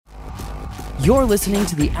You're listening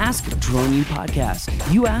to the Ask Drone U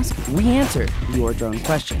podcast. You ask, we answer your drone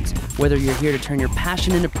questions. Whether you're here to turn your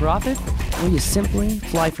passion into profit or you simply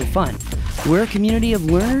fly for fun, we're a community of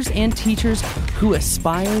learners and teachers who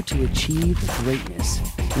aspire to achieve greatness.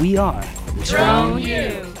 We are Drone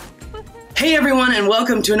U. Hey everyone, and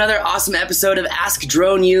welcome to another awesome episode of Ask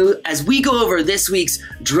Drone U as we go over this week's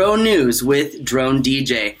drone news with Drone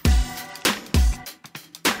DJ.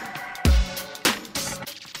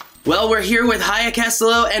 Well, we're here with Haya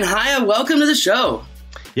Castello, and Haya, welcome to the show.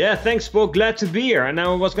 Yeah, thanks, Paul. Glad to be here. And I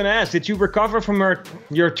was going to ask, did you recover from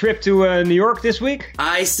your trip to New York this week?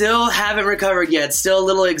 I still haven't recovered yet. Still a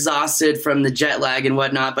little exhausted from the jet lag and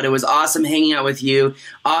whatnot, but it was awesome hanging out with you.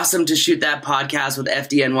 Awesome to shoot that podcast with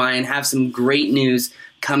FDNY and have some great news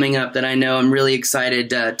coming up that I know I'm really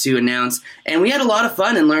excited to announce. And we had a lot of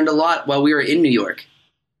fun and learned a lot while we were in New York.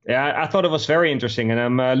 Yeah, I thought it was very interesting, and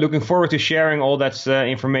I'm looking forward to sharing all that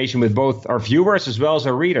information with both our viewers as well as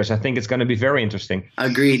our readers. I think it's going to be very interesting.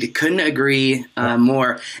 Agreed. Couldn't agree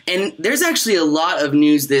more. And there's actually a lot of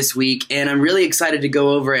news this week, and I'm really excited to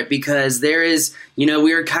go over it because there is,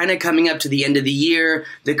 we're kind of coming up to the end of the year.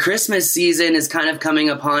 The Christmas season is kind of coming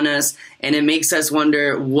upon us, and it makes us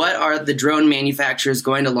wonder, what are the drone manufacturers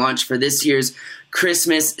going to launch for this year's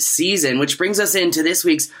Christmas season? Which brings us into this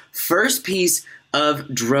week's first piece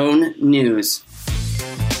of drone news.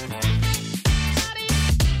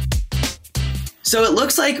 So it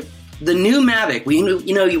looks like the new Mavic.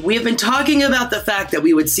 We have been talking about the fact that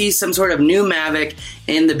we would see some sort of new Mavic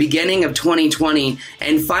in the beginning of 2020,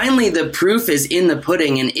 and finally the proof is in the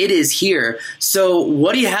pudding, and it is here. So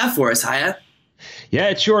what do you have for us, Haya? Yeah,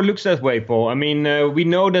 it sure looks that way, Paul. I mean, we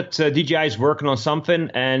know that DJI is working on something,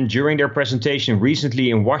 and during their presentation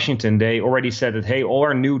recently in Washington, they already said that, hey, all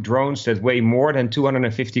our new drones that weigh more than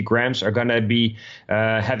 250 grams are going to be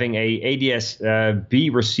having a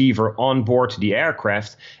ADS-B receiver on board the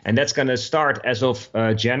aircraft, and that's going to start as of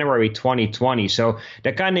January 2020. So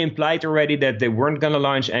that kind of implied already that they weren't going to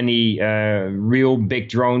launch any real big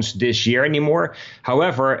drones this year anymore.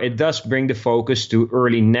 However, it does bring the focus to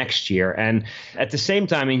early next year, and at the same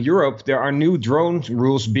time, in Europe, there are new drone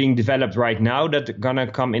rules being developed right now that are going to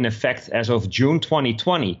come in effect as of June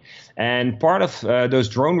 2020. And part of those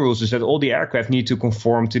drone rules is that all the aircraft need to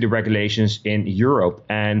conform to the regulations in Europe.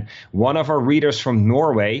 And one of our readers from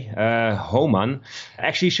Norway, Homan,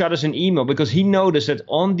 actually shot us an email because he noticed that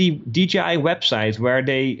on the DJI website where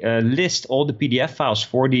they list all the PDF files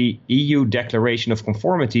for the EU Declaration of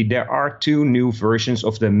Conformity, there are two new versions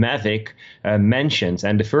of the Mavic mentioned.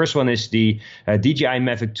 And the first one is the DJI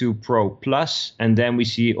Mavic 2 Pro Plus, and then we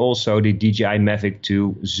see also the DJI Mavic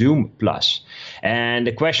 2 Zoom Plus. And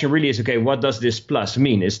the question really is, okay, what does this plus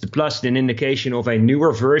mean? Is the plus an indication of a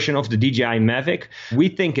newer version of the DJI Mavic? We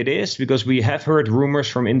think it is, because we have heard rumors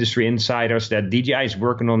from industry insiders that DJI is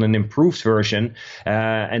working on an improved version,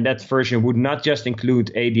 and that version would not just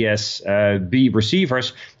include ADS-B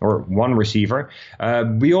receivers, or one receiver.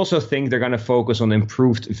 We also think they're going to focus on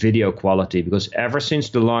improved video quality, because ever since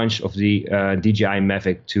the launch of the DJI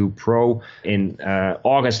Mavic 2 Pro in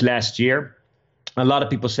August last year, a lot of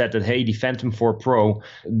people said that, hey, the Phantom 4 Pro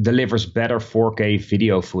delivers better 4K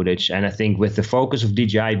video footage. And I think with the focus of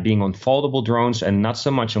DJI being on foldable drones and not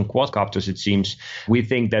so much on quadcopters, it seems, we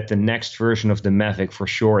think that the next version of the Mavic for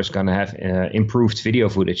sure is going to have improved video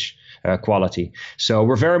footage quality. So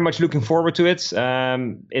we're very much looking forward to it.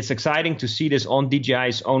 It's exciting to see this on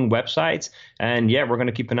DJI's own website. And yeah, we're going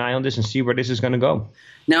to keep an eye on this and see where this is going to go.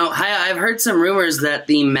 Now, I've heard some rumors that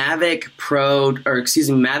the Mavic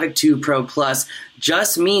 2 Pro Plus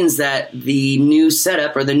just means that the new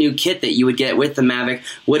setup or the new kit that you would get with the Mavic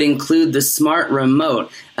would include the smart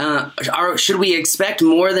remote. Should we expect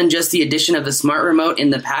more than just the addition of the smart remote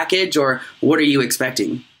in the package, or what are you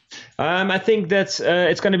expecting? I think that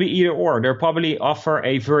it's going to be either or. They'll probably offer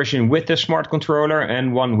a version with the smart controller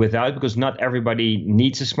and one without, because not everybody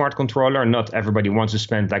needs a smart controller. Not everybody wants to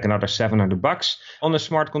spend like another $700 on a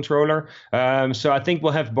smart controller. So I think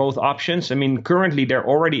we'll have both options. I mean, currently there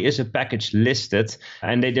already is a package listed,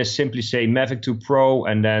 and they just simply say Mavic 2 Pro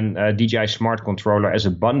and then DJI Smart Controller as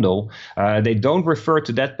a bundle. They don't refer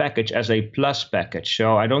to that package as a plus package.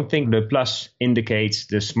 So I don't think the plus indicates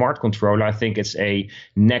the smart controller. I think it's a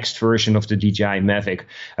next version of the DJI Mavic.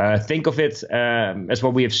 Think of it as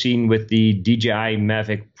what we have seen with the DJI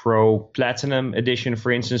Mavic Pro Platinum Edition, for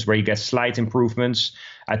instance, where you get slight improvements.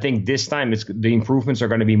 I think this time the improvements are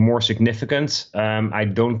going to be more significant. I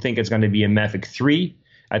don't think it's going to be a Mavic 3.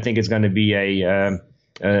 I think it's going to be a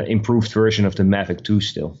improved version of the Mavic 2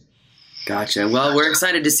 still. Gotcha. Well, we're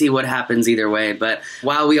excited to see what happens either way. But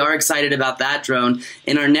while we are excited about that drone,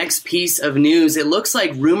 in our next piece of news, it looks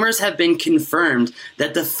like rumors have been confirmed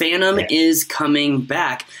that the Phantom is coming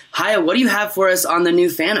back. Haya, what do you have for us on the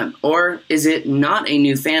new Phantom? Or is it not a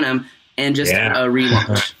new Phantom and just a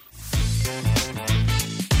relaunch?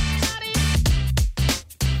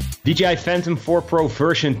 DJI Phantom 4 Pro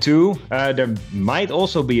version 2. There might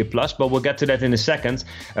also be a Plus, but we'll get to that in a second.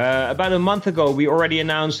 About a month ago, we already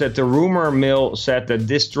announced that the rumor mill said that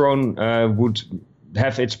this drone would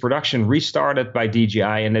have its production restarted by DJI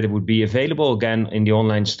and that it would be available again in the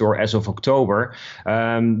online store as of October.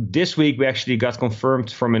 This week, we actually got confirmed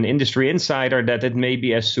from an industry insider that it may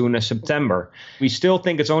be as soon as September. We still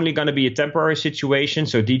think it's only going to be a temporary situation,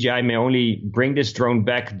 so DJI may only bring this drone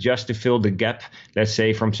back just to fill the gap, let's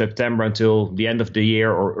say from September until the end of the year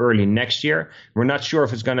or early next year. We're not sure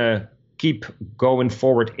if it's going to keep going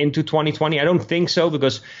forward into 2020. I don't think so,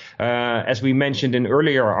 because as we mentioned in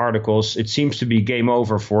earlier articles, it seems to be game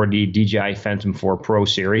over for the DJI Phantom 4 Pro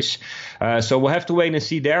series. So we'll have to wait and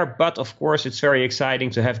see there. But of course, it's very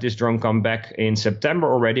exciting to have this drone come back in September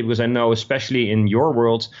already, because I know, especially in your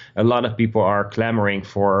world, a lot of people are clamoring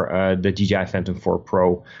for the DJI Phantom 4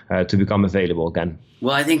 Pro to become available again.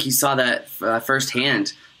 Well, I think you saw that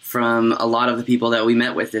firsthand from a lot of the people that we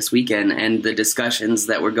met with this weekend and the discussions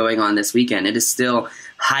that were going on this weekend. It is still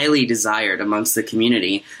highly desired amongst the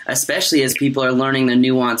community, especially as people are learning the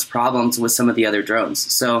nuanced problems with some of the other drones.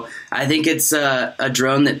 So I think it's a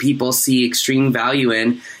drone that people see extreme value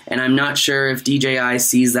in, and I'm not sure if DJI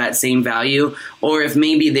sees that same value, or if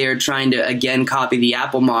maybe they're trying to, again, copy the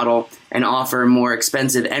Apple model and offer more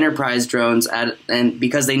expensive enterprise drones and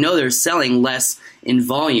because they know they're selling less in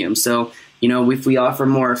volume. So if we offer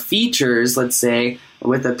more features, let's say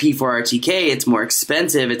with a P4 RTK, it's more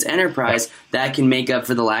expensive, it's enterprise, that can make up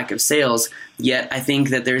for the lack of sales. Yet I think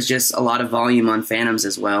that there's just a lot of volume on Phantoms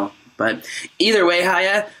as well. But either way,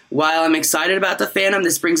 Haya, while I'm excited about the Phantom,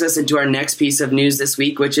 this brings us into our next piece of news this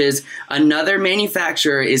week, which is another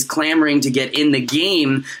manufacturer is clamoring to get in the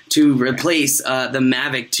game to replace the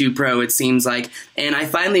Mavic 2 Pro, it seems like. And I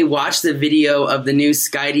finally watched the video of the new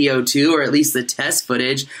Skydio 2, or at least the test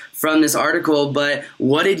footage from this article, but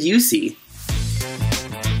what did you see?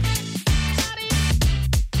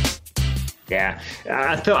 Yeah,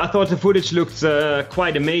 I thought the footage looked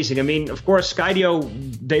quite amazing. I mean, of course, Skydio,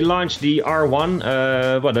 they launched the R1,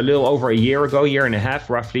 a little over a year ago, year and a half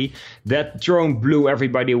roughly. That drone blew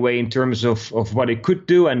everybody away in terms of what it could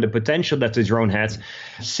do and the potential that the drone had.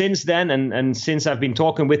 Since then, and since I've been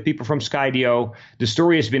talking with people from Skydio, the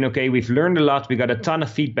story has been, okay, we've learned a lot. We got a ton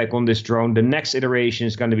of feedback on this drone. The next iteration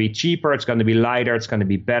is going to be cheaper. It's going to be lighter. It's going to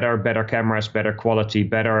be better cameras, better quality,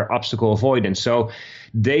 better obstacle avoidance. So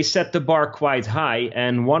they set the bar quite high.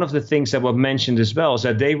 And one of the things that was mentioned as well is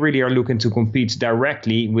that they really are looking to compete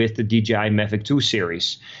directly with the DJI Mavic 2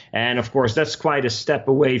 series. And of course, that's quite a step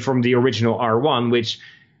away from the original R1, which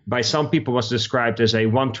by some people was described as a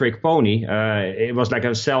one-trick pony. It was like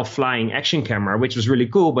a self-flying action camera, which was really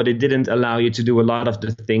cool, but it didn't allow you to do a lot of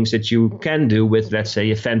the things that you can do with, let's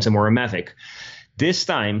say, a Phantom or a Mavic. This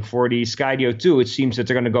time, for the Skydio 2, it seems that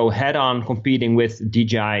they're going to go head-on competing with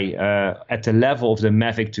DJI at the level of the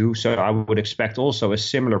Mavic 2. So I would expect also a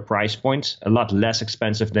similar price point, a lot less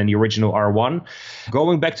expensive than the original R1.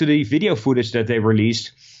 Going back to the video footage that they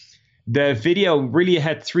released, the video really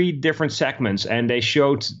had three different segments, and they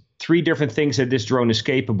showed three different things that this drone is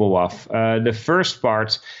capable of. The first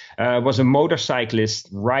part was a motorcyclist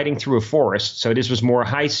riding through a forest. So this was more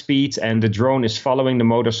high speed, and the drone is following the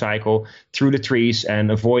motorcycle through the trees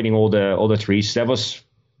and avoiding all the trees. That was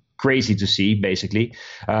crazy to see, basically.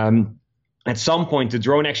 At some point, the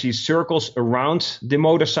drone actually circles around the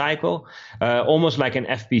motorcycle, almost like an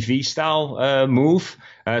FPV style move.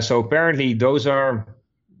 So apparently those are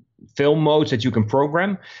film modes that you can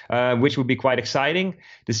program, which would be quite exciting.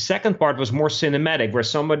 The second part was more cinematic, where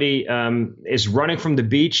somebody is running from the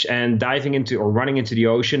beach and diving into or running into the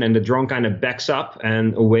ocean, and the drone kind of backs up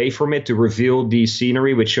and away from it to reveal the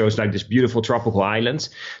scenery, which shows like this beautiful tropical island.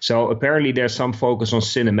 So apparently there's some focus on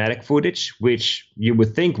cinematic footage, which you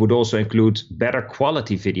would think would also include better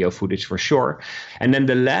quality video footage for sure. And then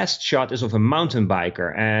the last shot is of a mountain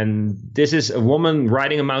biker, and this is a woman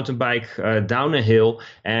riding a mountain bike down a hill,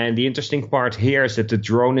 and the interesting part here is that the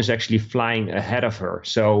drone is actually flying ahead of her.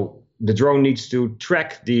 So the drone needs to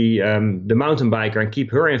track the mountain biker and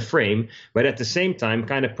keep her in frame, but at the same time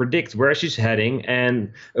kind of predict where she's heading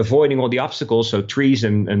and avoiding all the obstacles, so trees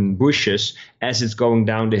and bushes, as it's going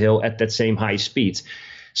down the hill at that same high speed.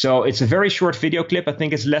 So it's a very short video clip. I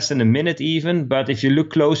think it's less than a minute even. But if you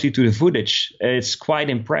look closely to the footage, it's quite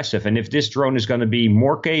impressive. And if this drone is going to be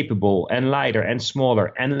more capable and lighter and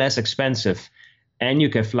smaller and less expensive, and you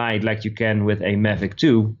can fly it like you can with a Mavic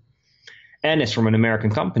 2, and it's from an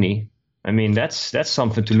American company, I mean, that's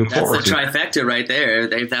something to look forward to. That's the trifecta right there.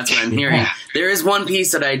 That's what I'm hearing. Yeah. There is one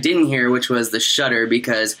piece that I didn't hear, which was the shutter,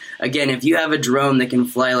 because, again, if you have a drone that can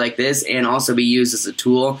fly like this and also be used as a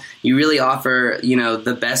tool, you really offer,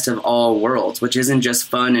 the best of all worlds, which isn't just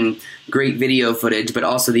fun and great video footage, but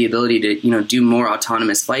also the ability to, do more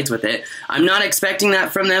autonomous flights with it. I'm not expecting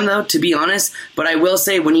that from them, though, to be honest, but I will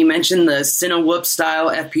say when you mentioned the Cinewhoop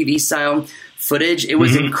style, FPV style footage, it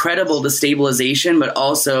was incredible, the stabilization, but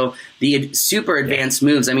also the super advanced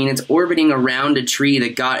moves. I mean, it's orbiting around a tree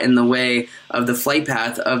that got in the way of the flight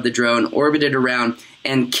path of the drone, orbited around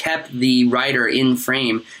and kept the rider in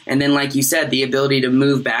frame. And then, like you said, the ability to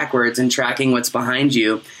move backwards and tracking what's behind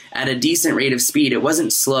you at a decent rate of speed. It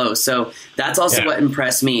wasn't slow. So that's also what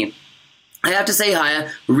impressed me. I have to say,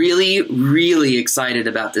 Haya, really, really excited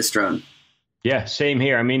about this drone. Yeah, same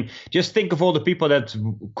here. I mean, just think of all the people that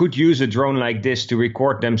could use a drone like this to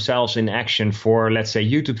record themselves in action for, let's say,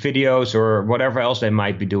 YouTube videos or whatever else they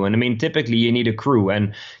might be doing. I mean, typically you need a crew,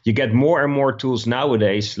 and you get more and more tools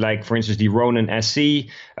nowadays, like, for instance, the Ronin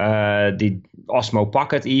SC, the Osmo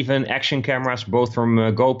Pocket even, action cameras, both from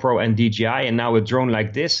GoPro and DJI, and now a drone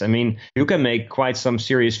like this. I mean, you can make quite some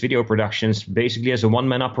serious video productions basically as a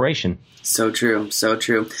one-man operation. So true, so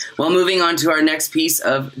true. Well, moving on to our next piece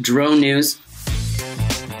of drone news.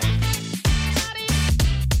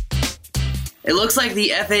 It looks like the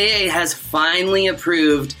FAA has finally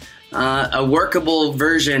approved a workable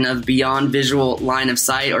version of Beyond Visual Line of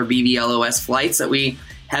Sight, or BVLOS flights, that we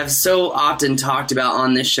have so often talked about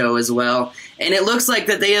on this show as well. And it looks like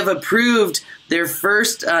that they have approved their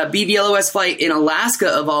first BVLOS flight in Alaska,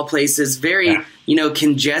 of all places, very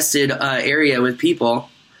congested area with people.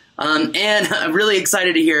 And I'm really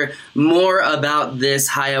excited to hear more about this.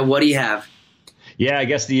 Haya, what do you have? Yeah, I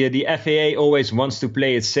guess the FAA always wants to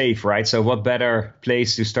play it safe, right? So what better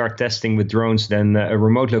place to start testing with drones than a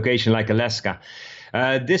remote location like Alaska?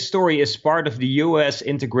 This story is part of the U.S.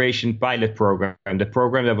 Integration Pilot Program, the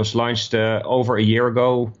program that was launched over a year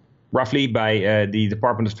ago, roughly, by the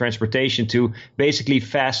Department of Transportation to basically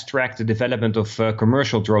fast-track the development of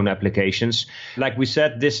commercial drone applications. Like we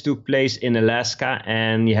said, this took place in Alaska,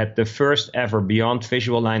 and you had the first ever Beyond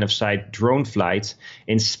Visual Line of Sight drone flight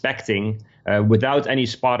inspecting without any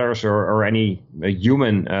spotters or any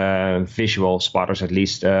human visual spotters, at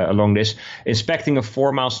least along this, inspecting a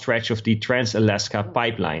 4-mile stretch of the Trans-Alaska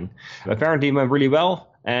pipeline. Apparently it went really well.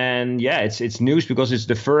 And yeah, it's news because it's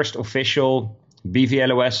the first official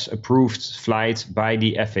BVLOS approved flight by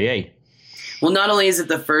the FAA. Well, not only is it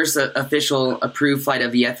the first official approved flight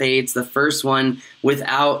of the FAA, it's the first one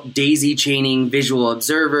without daisy chaining visual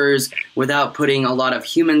observers, without putting a lot of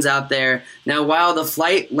humans out there. Now, while the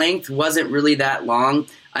flight length wasn't really that long,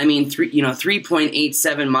 I mean,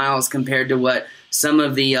 3.87 miles compared to what some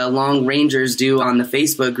of the long rangers do on the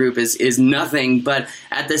Facebook group is nothing. But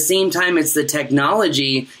at the same time, it's the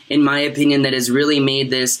technology, in my opinion, that has really made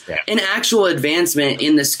this an actual advancement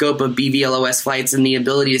in the scope of BVLOS flights and the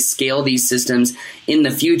ability to scale these systems in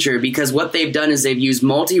the future. Because what they've done is they've used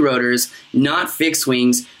multi-rotors, not fixed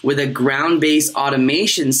wings, with a ground-based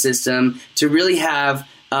automation system to really have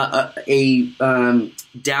a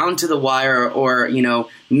down to the wire, or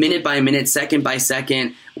minute by minute, second by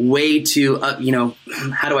second way to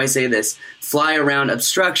how do I say this, fly around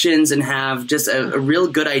obstructions and have just a real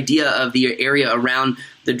good idea of the area around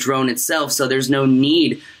the drone itself, so there's no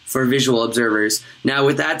need for visual observers. Now,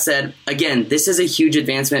 with that said, again, this is a huge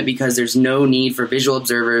advancement because there's no need for visual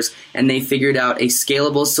observers, and they figured out a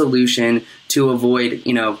scalable solution to avoid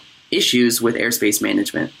issues with airspace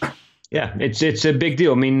management. Yeah, it's a big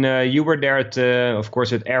deal. I mean, you were there of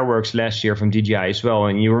course, at Airworks last year from DJI as well,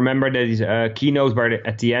 and you remember the keynote where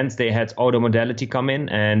at the end they had Auto Modality come in,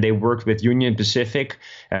 and they worked with Union Pacific,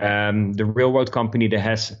 the railroad company that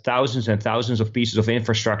has thousands and thousands of pieces of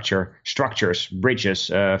infrastructure, structures, bridges,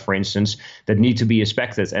 for instance, that need to be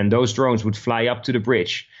inspected, and those drones would fly up to the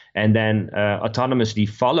bridge and then autonomously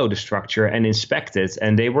follow the structure and inspect it.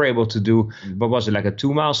 And they were able to do, what was it, like a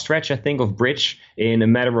 2-mile stretch, I think, of bridge in a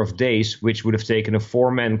matter of days, which would have taken a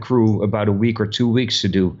 4-man crew about a week or 2 weeks to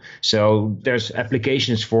do. So there's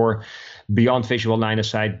applications for Beyond Visual Line of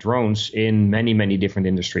Sight drones in many, many different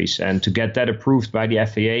industries. And to get that approved by the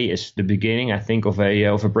FAA is the beginning, I think, of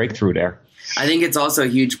a breakthrough there. I think it's also a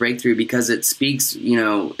huge breakthrough because it speaks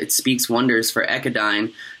wonders for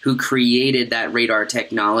Echodyne, who created that radar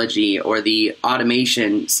technology or the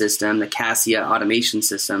automation system, the Cassia automation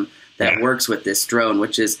system that works with this drone,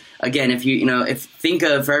 which is, again, think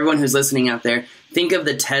of, for everyone who's listening out there, think of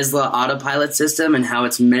the Tesla autopilot system and how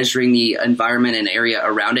it's measuring the environment and area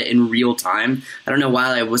around it in real time. I don't know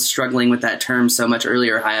why I was struggling with that term so much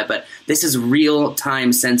earlier, Haya, but this is real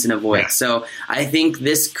time sense and avoid. So I think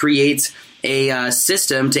this creates a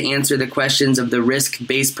system to answer the questions of the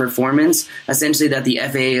risk-based performance, essentially, that the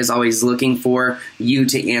FAA is always looking for you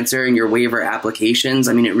to answer in your waiver applications.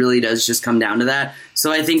 I mean, it really does just come down to that.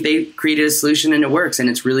 So I think they created a solution and it works, and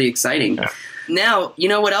it's really exciting. Yeah. Now, you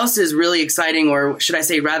know what else is really exciting, or should I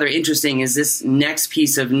say rather interesting, is this next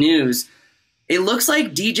piece of news. It looks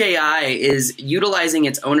like DJI is utilizing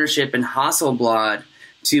its ownership in Hasselblad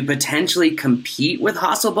to potentially compete with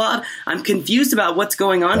Hasselblad. I'm confused about what's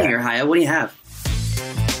going on here, Haya. What do you have?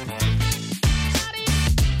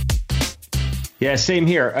 Yeah, same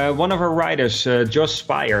here. One of our writers, Josh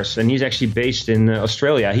Spires, and he's actually based in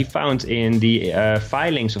Australia, he found in the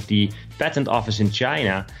filings of the patent office in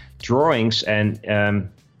China drawings and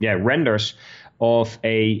renders of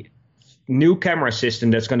a new camera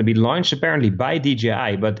system that's going to be launched apparently by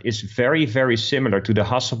DJI, but is very, very similar to the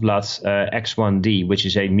Hasselblad X1D, which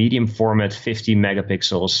is a medium format 50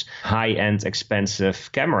 megapixels, high-end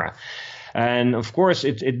expensive camera. And of course,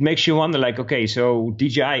 it makes you wonder, like, okay, so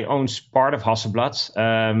DJI owns part of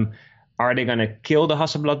Hasselblad. Are they going to kill the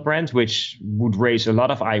Hasselblad brand, which would raise a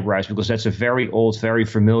lot of eyebrows because that's a very old, very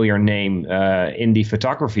familiar name in the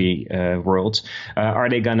photography world? Are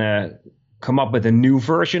they going to come up with a new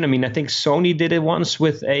version? I mean, I think Sony did it once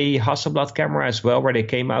with a Hasselblad camera as well, where they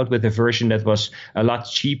came out with a version that was a lot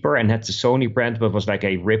cheaper and had the Sony brand, but was like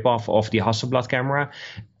a ripoff of the Hasselblad camera.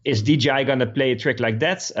 Is DJI going to play a trick like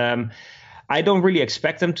that? I don't really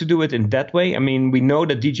expect them to do it in that way. I mean, we know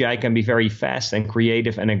that DJI can be very fast and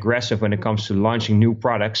creative and aggressive when it comes to launching new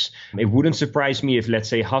products. It wouldn't surprise me if, let's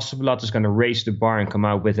say, Hasselblad is going to raise the bar and come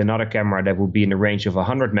out with another camera that would be in the range of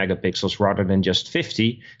 100 megapixels rather than just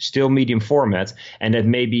 50, still medium format, and that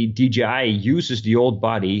maybe DJI uses the old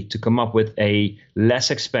body to come up with a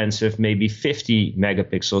less expensive, maybe 50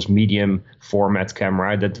 megapixels medium format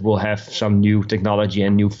camera that will have some new technology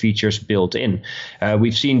and new features built in.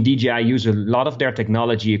 We've seen DJI use a lot of their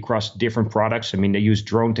technology across different products. I mean, they use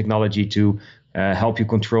drone technology to help you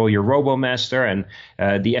control your RoboMaster,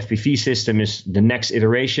 and the FPV system is the next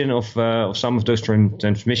iteration of some of those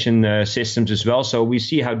transmission systems as well. So we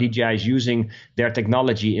see how DJI is using their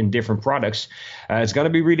technology in different products. It's going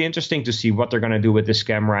to be really interesting to see what they're going to do with this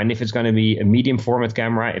camera, and if it's going to be a medium format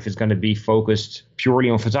camera, if it's going to be focused purely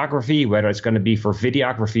on photography, whether it's going to be for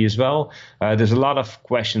videography as well. There's a lot of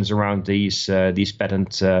questions around these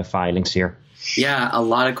patent filings here. Yeah, a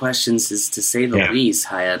lot of questions, to say the least,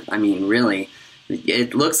 Hyatt. I mean, really.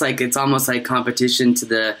 It looks like it's almost like competition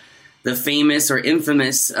to the famous or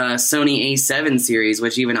infamous Sony A7 series,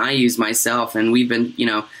 which even I use myself, and we've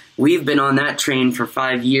been on that train for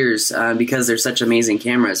 5 years because they're such amazing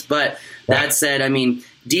cameras. But that said, I mean,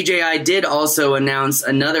 DJI did also announce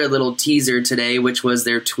another little teaser today, which was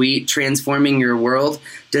their tweet, "Transforming Your World."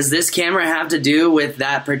 Does this camera have to do with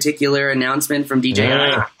that particular announcement from DJI?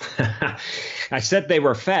 Yeah. I said they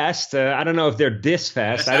were fast. I don't know if they're this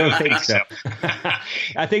fast. I don't think so.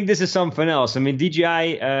 I think this is something else. I mean,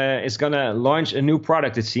 DJI is going to launch a new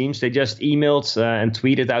product, it seems. They just emailed and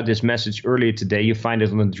tweeted out this message earlier today. You find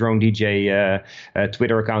it on the Drone DJ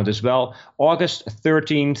Twitter account as well. August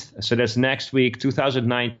 13th, so that's next week,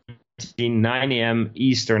 2019. 9 a.m.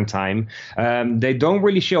 Eastern time. They don't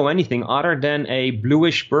really show anything other than a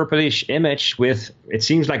bluish purplish image with, it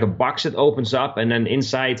seems like a box that opens up, and then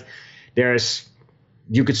inside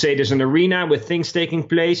you could say there's an arena with things taking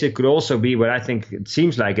place. It could also be, what I think it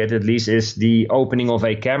seems like it at least, is the opening of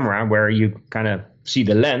a camera where you kind of see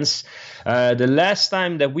the lens. The last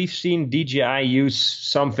time that we've seen DJI use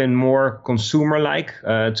something more consumer-like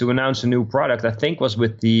to announce a new product, I think was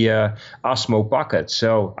with the Osmo Pocket.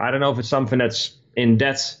 So I don't know if it's something that's in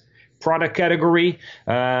that product category.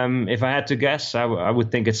 If I had to guess, I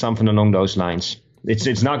would think it's something along those lines.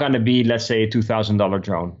 It's not going to be, let's say, a $2,000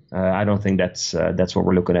 drone. I don't think that's what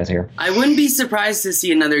we're looking at here. I wouldn't be surprised to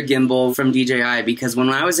see another gimbal from DJI, because when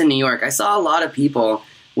I was in New York, I saw a lot of people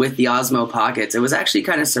with the Osmo Pockets. It was actually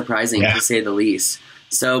kind of surprising, to say the least.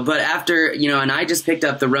 So, but after, and I just picked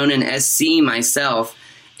up the Ronin SC myself,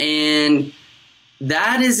 and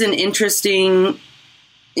that is an interesting,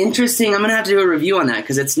 I'm going to have to do a review on that,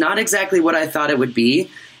 because it's not exactly what I thought it would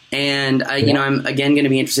be. And, I'm again going to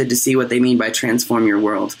be interested to see what they mean by transform your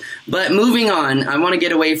world. But moving on, I want to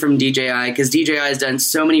get away from DJI because DJI has done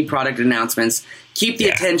so many product announcements. Keep the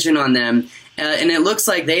attention on them. And it looks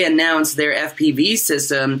like they announced their FPV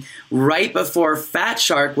system right before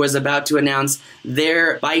Fatshark was about to announce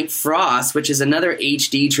their BVLOS, which is another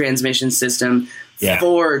HD transmission system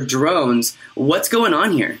for drones. What's going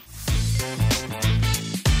on here?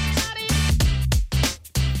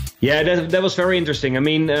 Yeah, that was very interesting. I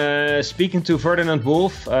mean, speaking to Ferdinand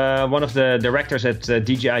Wolf, one of the directors at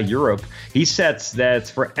DJI Europe, he said that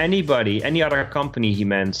for anybody, any other company, he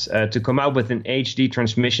meant, to come out with an HD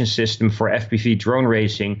transmission system for FPV drone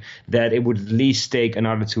racing, that it would at least take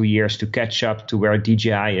another 2 years to catch up to where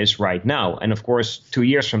DJI is right now. And of course, 2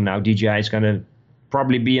 years from now, DJI is going to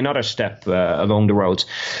probably be another step along the road.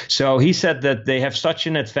 So he said that they have such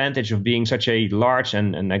an advantage of being such a large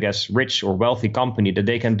and I guess rich or wealthy company that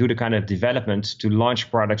they can do the kind of development to launch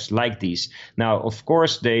products like these. Now, of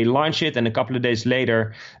course, they launch it and a couple of days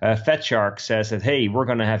later, Fatshark says that, hey, we're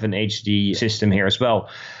going to have an HD system here as well.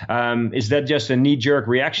 Is that just a knee-jerk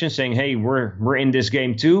reaction saying, hey, we're in this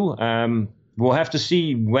game too? We'll have to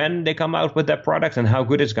see when they come out with that product and how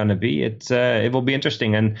good it's going to be. It will be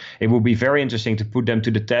interesting, and it will be very interesting to put them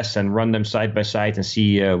to the test and run them side by side and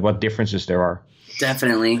see what differences there are.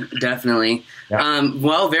 Definitely. Yeah.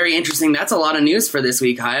 Well, very interesting. That's a lot of news for this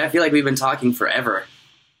week, Hai. I feel like we've been talking forever.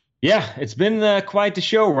 Yeah, it's been quite the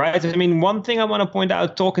show, right? I mean, one thing I want to point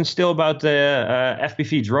out, talking still about the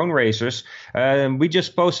FPV drone racers, we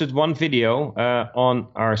just posted one video on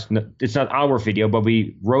our, it's not our video, but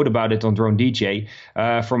we wrote about it on Drone DJ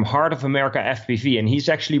from Heart of America FPV. And he's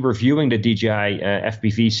actually reviewing the DJI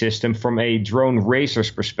FPV system from a drone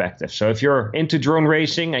racer's perspective. So if you're into drone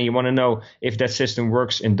racing and you want to know if that system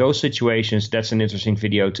works in those situations, that's an interesting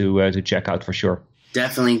video to check out for sure.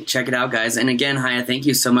 Definitely check it out, guys. And again, Haya, thank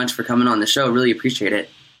you so much for coming on the show. Really appreciate it.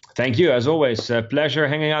 Thank you, as always. Pleasure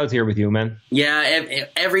hanging out here with you, man. Yeah,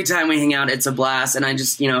 every time we hang out, it's a blast. And I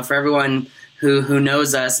just, for everyone who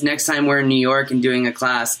knows us, next time we're in New York and doing a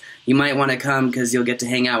class, you might want to come because you'll get to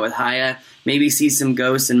hang out with Haya, maybe see some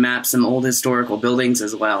ghosts and map some old historical buildings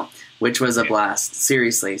as well, which was a blast,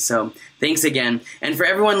 seriously. So thanks again. And for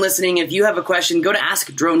everyone listening, if you have a question, go to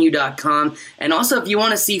askdroneu.com. And also, if you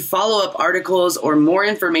want to see follow-up articles or more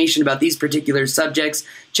information about these particular subjects,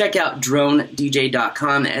 check out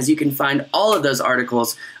dronedj.com, as you can find all of those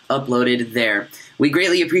articles uploaded there. We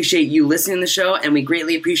greatly appreciate you listening to the show, and we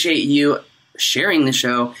greatly appreciate you sharing the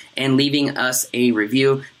show and leaving us a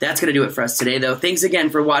review. That's going to do it for us today, though. Thanks again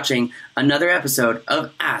for watching another episode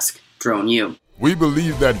of Ask Drone U. We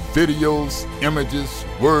believe that videos, images,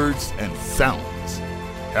 words, and sounds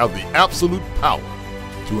have the absolute power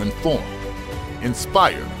to inform,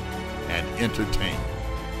 inspire, and entertain.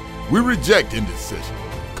 We reject indecision,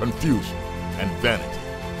 confusion, and vanity,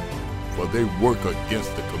 for they work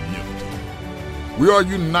against the community. We are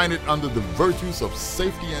united under the virtues of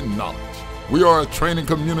safety and knowledge. We are a training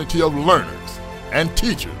community of learners and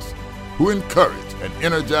teachers who encourage and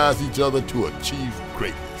energize each other to achieve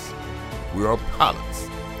greatness. We are pilots,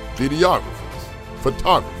 videographers,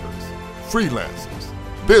 photographers, freelancers,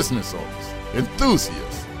 business owners,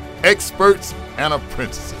 enthusiasts, experts, and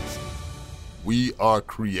apprentices. We are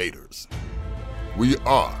creators. We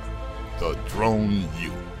are the Drone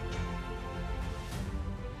U.